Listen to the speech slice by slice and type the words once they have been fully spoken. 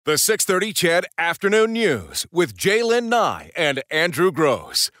The 6:30 CHED Afternoon News with Jaylen Nye and Andrew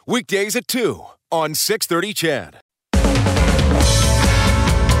Gross. Weekdays at 2 on 6:30 CHED.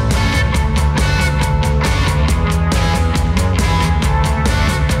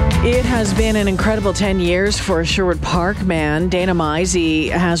 It has been an incredible 10 years for Sherwood Park man. Dana Meisey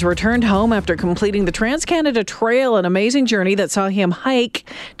has returned home after completing the Trans-Canada Trail, an amazing journey that saw him hike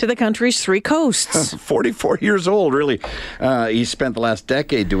to the country's three coasts. 44 years old, really. He spent the last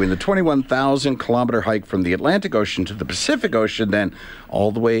decade doing the 21,000-kilometer hike from the Atlantic Ocean to the Pacific Ocean, then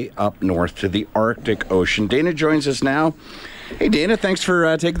all the way up north to the Arctic Ocean. Dana joins us now. Hey, Dana, thanks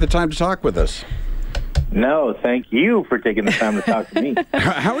for taking the time to talk with us. No, thank you for taking the time to talk to me.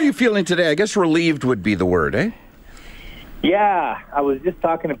 How are you feeling today? I guess relieved would be the word, eh? Yeah, I was just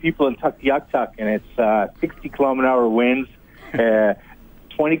talking to people in Tuktoyaktuk, and it's 60-kilometer-hour winds,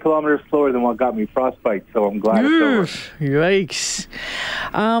 20 kilometers slower than what got me frostbite, so I'm glad it's over. Yikes.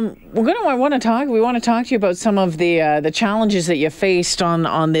 We want to talk to you about some of the challenges that you faced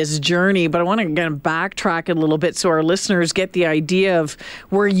on this journey, but I want to backtrack a little bit so our listeners get the idea of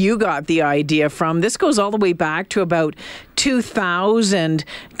where you got the idea from. This goes all the way back to about 2000.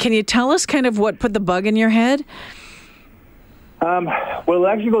 Can you tell us kind of what put the bug in your head? Well, it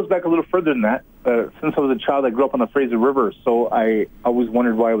actually goes back a little further than that. Since I was a child, I grew up on the Fraser River, so I always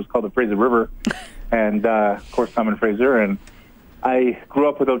wondered why it was called the Fraser River. And, of course, Simon Fraser. And I grew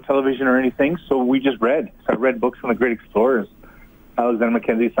up without television or anything, so we just read. So I read books on the great explorers, Alexander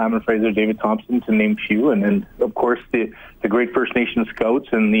Mackenzie, Simon Fraser, David Thompson, to name a few. And then, of course, the great First Nation scouts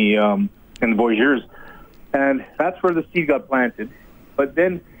and the voyageurs. And that's where the seed got planted. But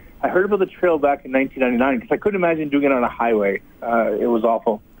then I heard about the trail back in 1999 because I couldn't imagine doing it on a highway. It was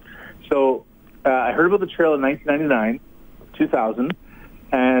awful. So I heard about the trail in 1999, 2000,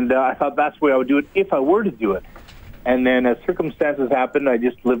 and I thought that's the way I would do it if I were to do it. And then as circumstances happened, I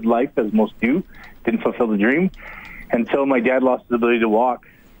just lived life as most do, didn't fulfill the dream, until my dad lost his ability to walk.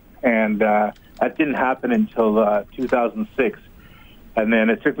 And that didn't happen until 2006. And then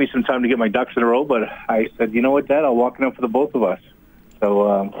it took me some time to get my ducks in a row, but I said, you know what, Dad, I'll walk it up for the both of us.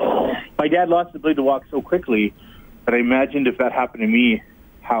 So my dad lost the ability to walk so quickly that I imagined if that happened to me,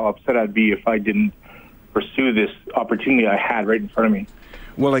 how upset I'd be if I didn't pursue this opportunity I had right in front of me.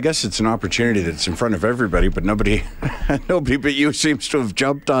 Well, I guess it's an opportunity that's in front of everybody, but nobody but you seems to have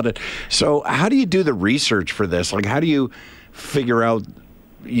jumped on it. So how do you do the research for this? Like, how do you figure out,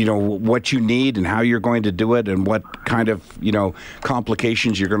 what you need and how you're going to do it and what kind of,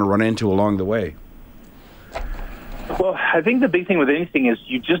 complications you're going to run into along the way? Well, I think the big thing with anything is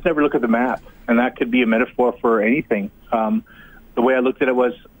you just never look at the map, and that could be a metaphor for anything. The way I looked at it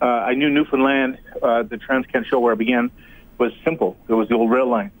was I knew Newfoundland, the Trans-Canada Show where I began, was simple. It was the old rail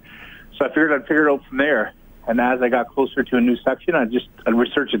line. So I figured I'd figure it out from there. And as I got closer to a new section, I'd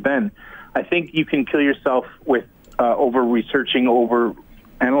research it then. I think you can kill yourself with over-researching,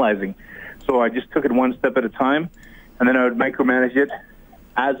 over-analyzing. So I just took it one step at a time, and then I would micromanage it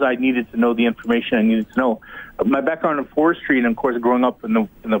as I needed to know the information I needed to know. My background in forestry and, of course, growing up in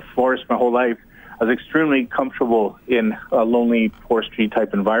the forest my whole life, I was extremely comfortable in a lonely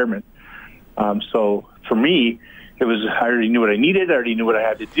forestry-type environment. So for me, I already knew what I needed. I already knew what I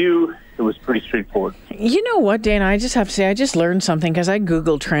had to do. It was pretty straightforward. You know what, Dana? I just have to say, I just learned something because I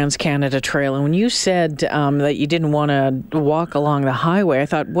Googled Trans-Canada Trail, and when you said that you didn't want to walk along the highway, I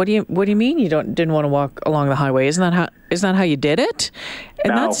thought, what do you mean you didn't want to walk along the highway? Isn't that how you did it?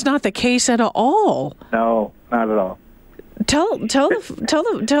 And No. That's not the case at all. No, not at all. Tell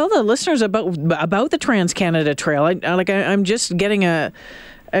the listeners about the Trans-Canada Trail. I'm just getting a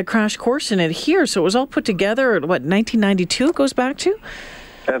crash course in it here. So it was all put together, 1992 it goes back to?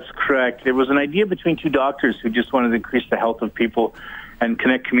 That's correct. It was an idea between two doctors who just wanted to increase the health of people and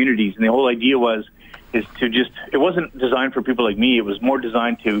connect communities. And the whole idea it wasn't designed for people like me. It was more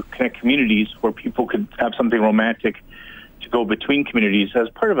designed to connect communities where people could have something romantic to go between communities as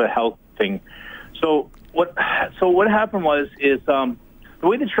part of a health thing. So what happened is the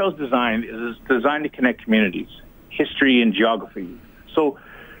way the trail is designed is designed to connect communities, history and geography. So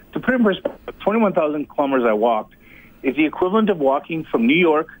to put it in perspective, 21,000 kilometers I walked is the equivalent of walking from New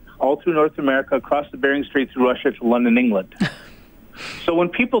York all through North America, across the Bering Strait through Russia to London, England. So when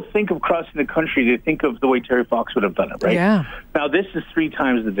people think of crossing the country, they think of the way Terry Fox would have done it, right? Yeah. Now, this is 3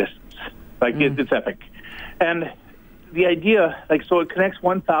 times the distance. It's epic. And the idea, so it connects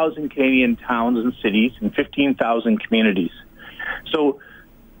 1,000 Canadian towns and cities and 15,000 communities. So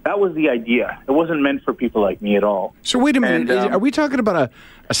that was the idea. It wasn't meant for people like me at all. So wait a minute. Are we talking about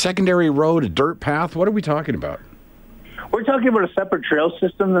a secondary road, a dirt path? What are we talking about? We're talking about a separate trail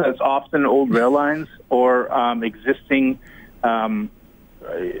system that's often old rail lines or existing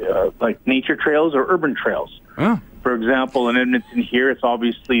like nature trails or urban trails. Oh. For example, in Edmonton here, it's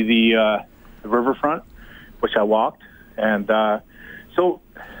obviously the riverfront, which I walked, and so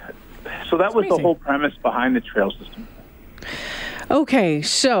that was the whole premise behind the trail system. Okay,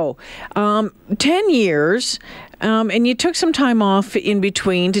 so 10 years, and you took some time off in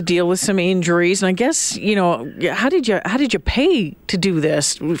between to deal with some injuries. And I guess, how did you pay to do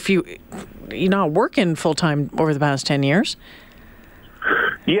this if you're not working full time over the past 10 years?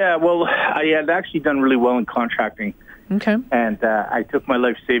 Yeah, well, I had actually done really well in contracting. Okay. And I took my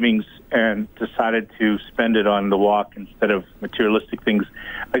life savings and decided to spend it on the walk instead of materialistic things.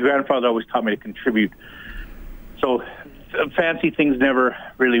 My grandfather always taught me to contribute. So fancy things never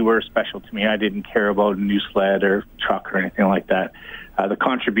really were special to me. I didn't care about a new sled or truck or anything like that. The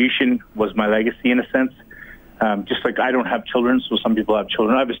contribution was my legacy in a sense. Just like I don't have children, so some people have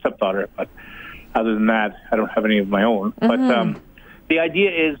children. I have a stepdaughter, but other than that, I don't have any of my own. Mm-hmm. But the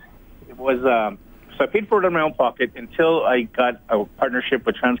idea so I paid for it out of my own pocket until I got a partnership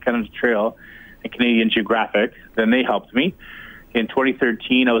with Trans-Canada Trail and Canadian Geographic. Then they helped me. In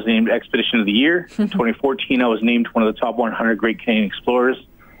 2013, I was named Expedition of the Year. In 2014, I was named one of the top 100 Great Canadian Explorers.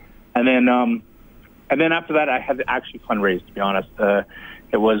 And then after that, I had to actually fundraise, to be honest.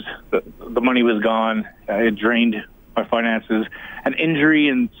 It was the money was gone. It drained my finances. And injury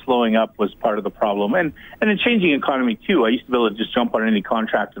and slowing up was part of the problem. And a changing economy, too. I used to be able to just jump on any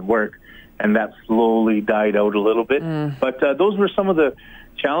contracted work, and that slowly died out a little bit. But those were some of the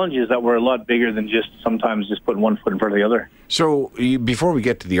challenges that were a lot bigger than sometimes just putting one foot in front of the other. So before we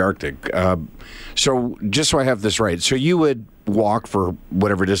get to the Arctic, so just so I have this right, so you would walk for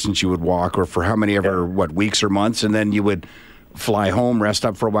whatever distance you would walk, or for how many ever, weeks or months, and then you would fly home, rest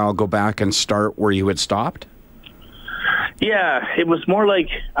up for a while, go back and start where you had stopped? Yeah, it was more like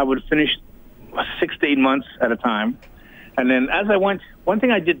I would finish 6 to 8 months at a time. And then as I went, one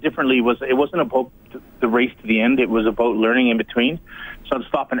thing I did differently was it wasn't about the race to the end. It was about learning in between. So I'd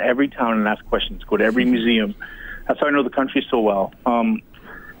stop in every town and ask questions, go to every museum. That's how I know the country so well.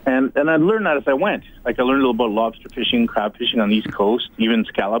 And I learned that as I went. Like I learned a little about lobster fishing, crab fishing on the East Coast, even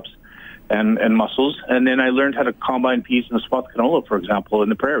scallops and mussels. And then I learned how to combine peas and spot canola, for example, in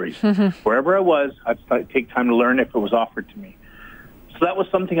the prairies. Wherever I was, I'd take time to learn if it was offered to me. So that was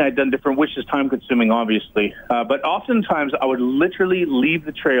something I'd done different, which is time-consuming, obviously. But oftentimes, I would literally leave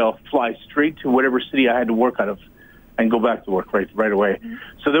the trail, fly straight to whatever city I had to work out of, and go back to work right away.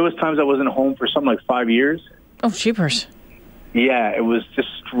 So there was times I wasn't home for something like 5 years. Oh, jeepers. Yeah, it was just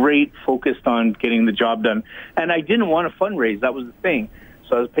straight focused on getting the job done. And I didn't want to fundraise. That was the thing.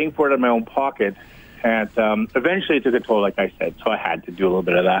 So I was paying for it out of my own pocket. And eventually it took a toll, like I said. So I had to do a little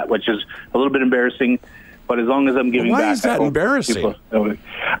bit of that, which is a little bit embarrassing. But as long as I'm giving back... Why is that embarrassing?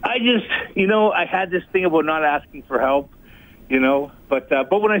 I just, I had this thing about not asking for help,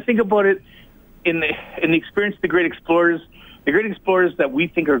 But when I think about it, in the experience of the great explorers that we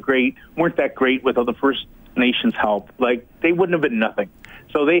think are great weren't that great without the First Nations help. Like, they wouldn't have been nothing.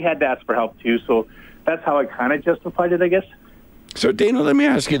 So they had to ask for help, too. So that's how I kind of justified it, I guess. So, Dana, let me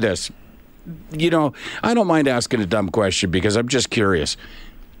ask you this. I don't mind asking a dumb question because I'm just curious.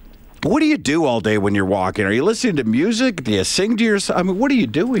 What do you do all day when you're walking? Are you listening to music? Do you sing to yourself? I mean, what are you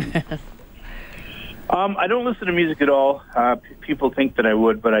doing? I don't listen to music at all. People think that I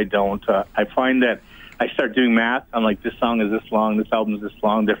would, but I don't. I find that I start doing math. I'm like, this song is this long, this album is this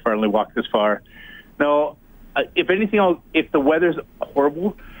long, therefore I only walk this far. No, if anything, if the weather's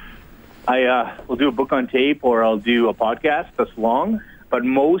horrible, I will do a book on tape or I'll do a podcast that's long, but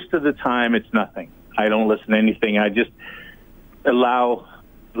most of the time it's nothing. I don't listen to anything. I just allow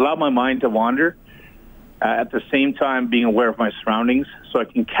my mind to wander, at the same time being aware of my surroundings so I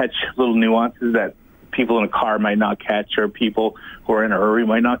can catch little nuances that people in a car might not catch or people who are in a hurry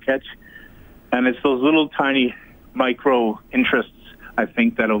might not catch. And it's those little tiny micro interests, I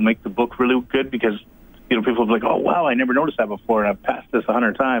think, that'll make the book really good because, people will be like, oh, wow, I never noticed that before, and I've passed this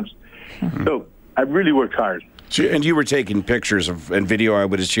 100 times. Mm-hmm. So I really worked hard. So, and you were taking pictures and video, I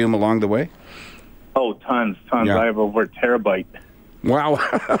would assume, along the way? Oh, tons. Yeah. I have over a terabyte. Wow.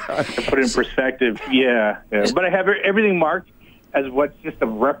 To put it in perspective, yeah. But I have everything marked as what's just a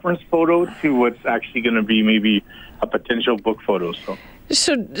reference photo to what's actually going to be maybe a potential book photo.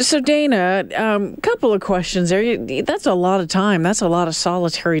 So Dana, couple of questions there. That's a lot of time. That's a lot of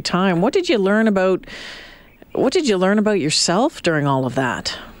solitary time. What did you learn about yourself during all of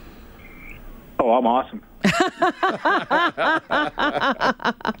that? Oh, I'm awesome.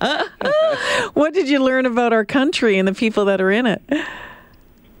 What did you learn about our country and the people that are in it?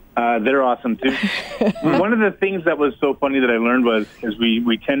 They're awesome too. One of the things that was so funny that I learned is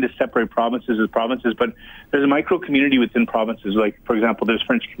we tend to separate provinces as provinces, but there's a micro community within provinces. Like, for example, there's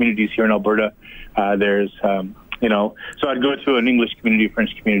French communities here in Alberta. There's, so I'd go to an English community,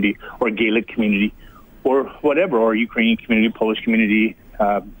 French community, or Gaelic community, or whatever, or Ukrainian community, Polish community,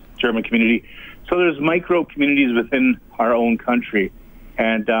 German community. So there's micro communities within our own country.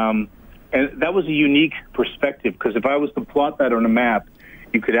 And that was a unique perspective, because if I was to plot that on a map,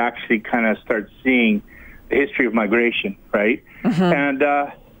 you could actually kind of start seeing the history of migration, right? Mm-hmm.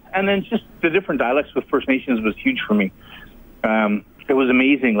 And then just the different dialects with First Nations was huge for me. It was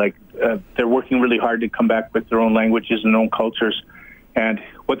amazing. Like, they're working really hard to come back with their own languages and their own cultures, and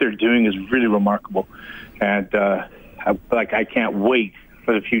what they're doing is really remarkable. And I can't wait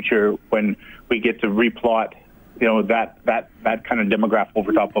for the future when we get to replot, that kind of demographic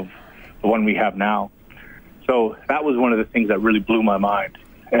over top of the one we have now. So that was one of the things that really blew my mind.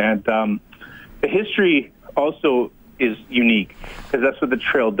 And the history also is unique, because that's what the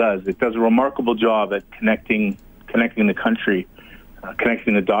trail does. It does a remarkable job at connecting the country,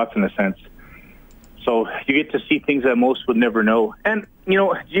 connecting the dots in a sense. So you get to see things that most would never know. And,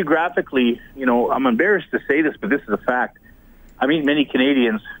 geographically, I'm embarrassed to say this, but this is a fact. I meet many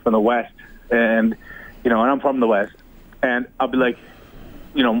Canadians from the West, and I'm from the West. And I'll be like,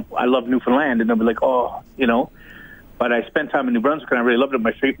 I love Newfoundland. And they'll be like, but I spent time in New Brunswick, and I really loved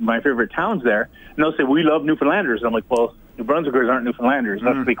it. My favorite town's there. And they'll say, we love Newfoundlanders. And I'm like, well, New Brunswickers aren't Newfoundlanders.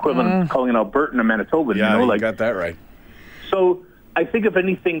 That's the equivalent of calling an Albertan a Manitoban. Yeah, you got that right. So I think, if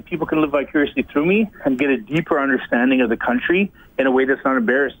anything, people can live vicariously through me and get a deeper understanding of the country in a way that's not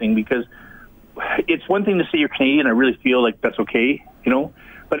embarrassing, because it's one thing to say you're Canadian. I really feel like that's okay,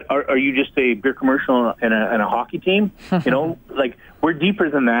 but are you just a beer commercial and a hockey team? Like, we're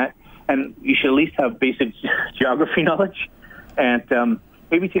deeper than that, and you should at least have basic geography knowledge, and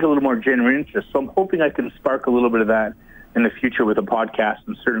maybe take a little more genuine interest. So I'm hoping I can spark a little bit of that in the future with a podcast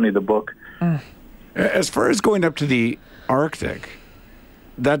and certainly the book. As far as going up to the Arctic,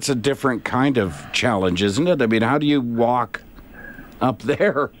 that's a different kind of challenge, isn't it? I mean, how do you walk up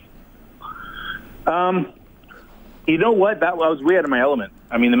there? You know what? I was way out of my element.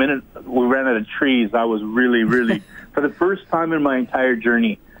 I mean, the minute we ran out of trees, I was really, really, for the first time in my entire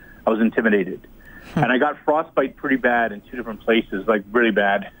journey, I was intimidated. And I got frostbite pretty bad in 2 different places, like really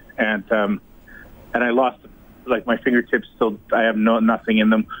bad. And I lost, like, my fingertips still, I have nothing in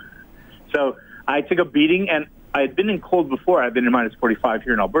them. So I took a beating, and I had been in cold before. I've been in minus 45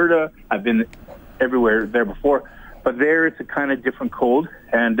 here in Alberta. I've been everywhere there before. But there, it's a kind of different cold,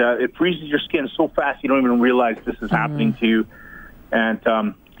 and it freezes your skin so fast you don't even realize this is happening to you. And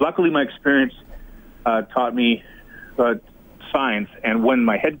luckily, my experience taught me science. And when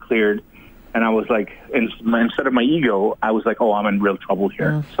my head cleared, and I was like, instead of my ego, I was like, oh, I'm in real trouble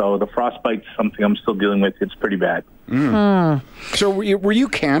here. So the frostbite's something I'm still dealing with. It's pretty bad. So were you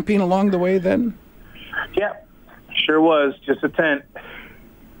camping along the way then? Yeah, sure was. Just a tent.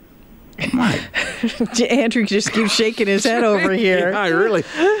 Andrew just keeps shaking his head over here. Yeah, really.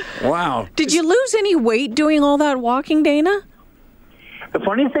 Wow. Did you lose any weight doing all that walking, Dana? The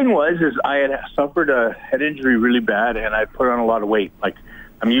funny thing was I had suffered a head injury really bad, and I put on a lot of weight. Like,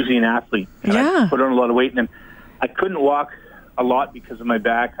 I'm usually an athlete, and I put on a lot of weight, and I couldn't walk a lot because of my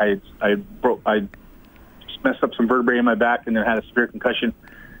back. I messed up some vertebrae in my back, and then had a severe concussion.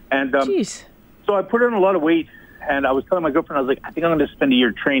 And so I put on a lot of weight, and I was telling my girlfriend, I was like, I think I'm going to spend a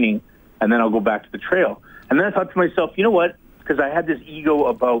year training, and then I'll go back to the trail. And then I thought to myself, you know what? Because I had this ego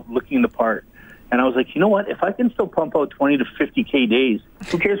about looking the part. And I was like, you know what? If I can still pump out 20 to 50K days,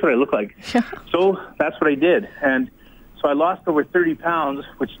 who cares what I look like? Yeah. So that's what I did. And so I lost over 30 pounds,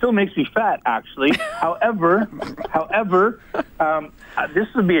 which still makes me fat, actually. However, this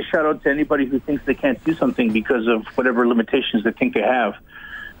would be a shout-out to anybody who thinks they can't do something because of whatever limitations they think they have.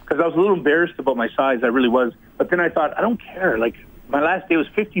 Because I was a little embarrassed about my size. I really was. But then I thought, I don't care. Like, my last day was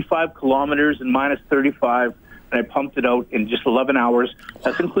 55 kilometers and minus 35, and I pumped it out in just 11 hours.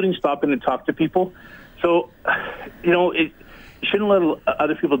 That's including stopping to talk to people. So, you shouldn't let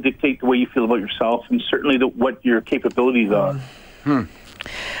other people dictate the way you feel about yourself, and certainly what your capabilities are.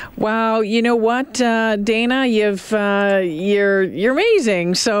 Wow, you know what, Dana, you're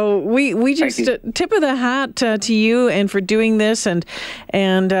amazing. So we just tip of the hat to you and for doing this and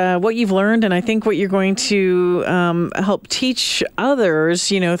what you've learned, and I think what you're going to help teach others,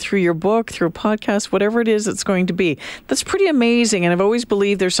 through your book, through a podcast, whatever it is it's going to be. That's pretty amazing, and I've always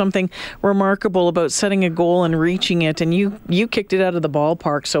believed there's something remarkable about setting a goal and reaching it, and you kicked it out of the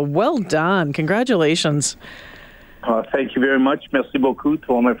ballpark. So well done, congratulations. Thank you very much. Merci beaucoup to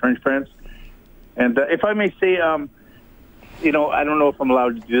all my French friends. And if I may say, I don't know if I'm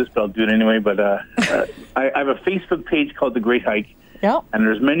allowed to do this, but I'll do it anyway. But I have a Facebook page called The Great Hike. Yep. And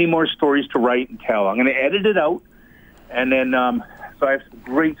there's many more stories to write and tell. I'm going to edit it out. And then, so I have some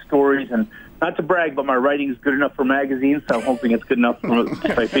great stories. And not to brag, but my writing is good enough for magazines, so I'm hoping it's good enough for my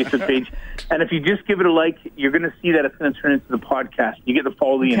Facebook page. And if you just give it a like, you're going to see that it's going to turn into the podcast. You get to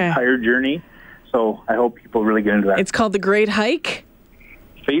follow the entire journey. So I hope people really get into that. It's called The Great Hike?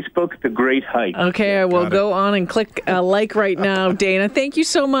 Facebook, The Great Hike. Okay, I will go on and click like right now, Dana. Thank you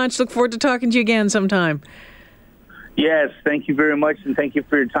so much. Look forward to talking to you again sometime. Yes, thank you very much, and thank you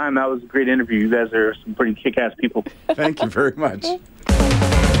for your time. That was a great interview. You guys are some pretty kick-ass people. Thank you very much.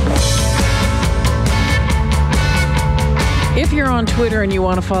 If you're on Twitter and you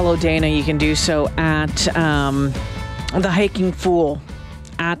want to follow Dana, you can do so at The Hiking Fool.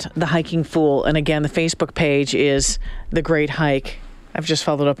 At The Hiking Fool. And again, the Facebook page is The Great Hike. I've just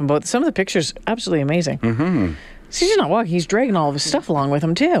followed up on both. Some of the pictures, absolutely amazing. Mm-hmm. See, he's not walking. He's dragging all of his stuff along with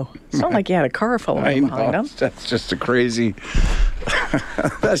him, too. It's not like he had a car full of it behind him. That's just a crazy...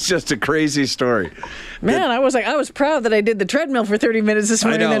 That's just a crazy story. Man, I was proud that I did the treadmill for 30 minutes this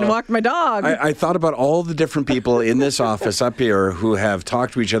morning and then walked my dog. I thought about all the different people in this office up here who have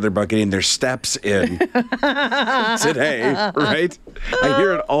talked to each other about getting their steps in today, right? I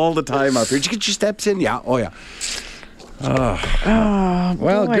hear it all the time up here. Did you get your steps in? Yeah. Oh, yeah.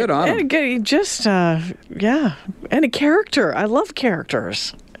 Well, boy. Good on him. And just, and a character. I love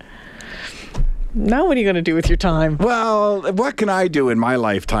characters. Now what are you going to do with your time? Well, what can I do in my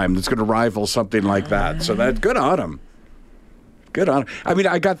lifetime that's going to rival something like that? So that's good on him. Good on him. I mean,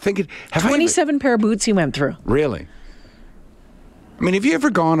 I got thinking... 27 pair of boots he went through. Really? I mean, have you ever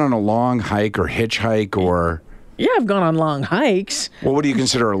gone on a long hike or hitchhike or... Yeah, I've gone on long hikes. Well, what do you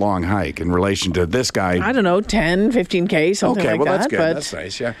consider a long hike in relation to this guy? I don't know, 10, 15K, something like that. Okay, well, that's good. That's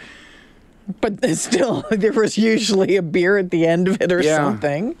nice, yeah. But still, there was usually a beer at the end of it or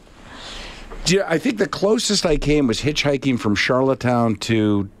something. I think the closest I came was hitchhiking from Charlottetown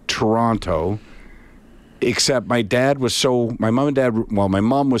to Toronto, except my mom was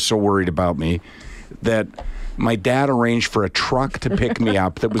so worried about me that my dad arranged for a truck to pick me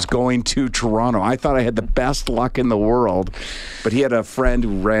up that was going to Toronto. I thought I had the best luck in the world, but he had a friend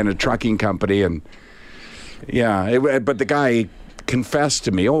who ran a trucking company, and but the guy confessed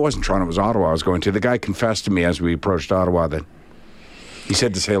to me, it wasn't Toronto, it was Ottawa I was going to. The guy confessed to me as we approached Ottawa that he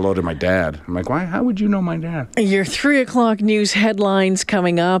said to say hello to my dad. I'm like, why? How would you know my dad? Your 3 o'clock news headlines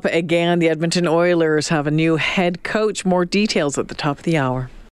coming up. Again, the Edmonton Oilers have a new head coach. More details at the top of the hour.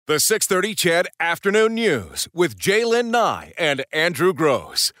 The 6:30 CHED Afternoon News with Jaylen Nye and Andrew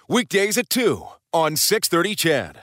Gross. Weekdays at 2 on 6:30 CHED.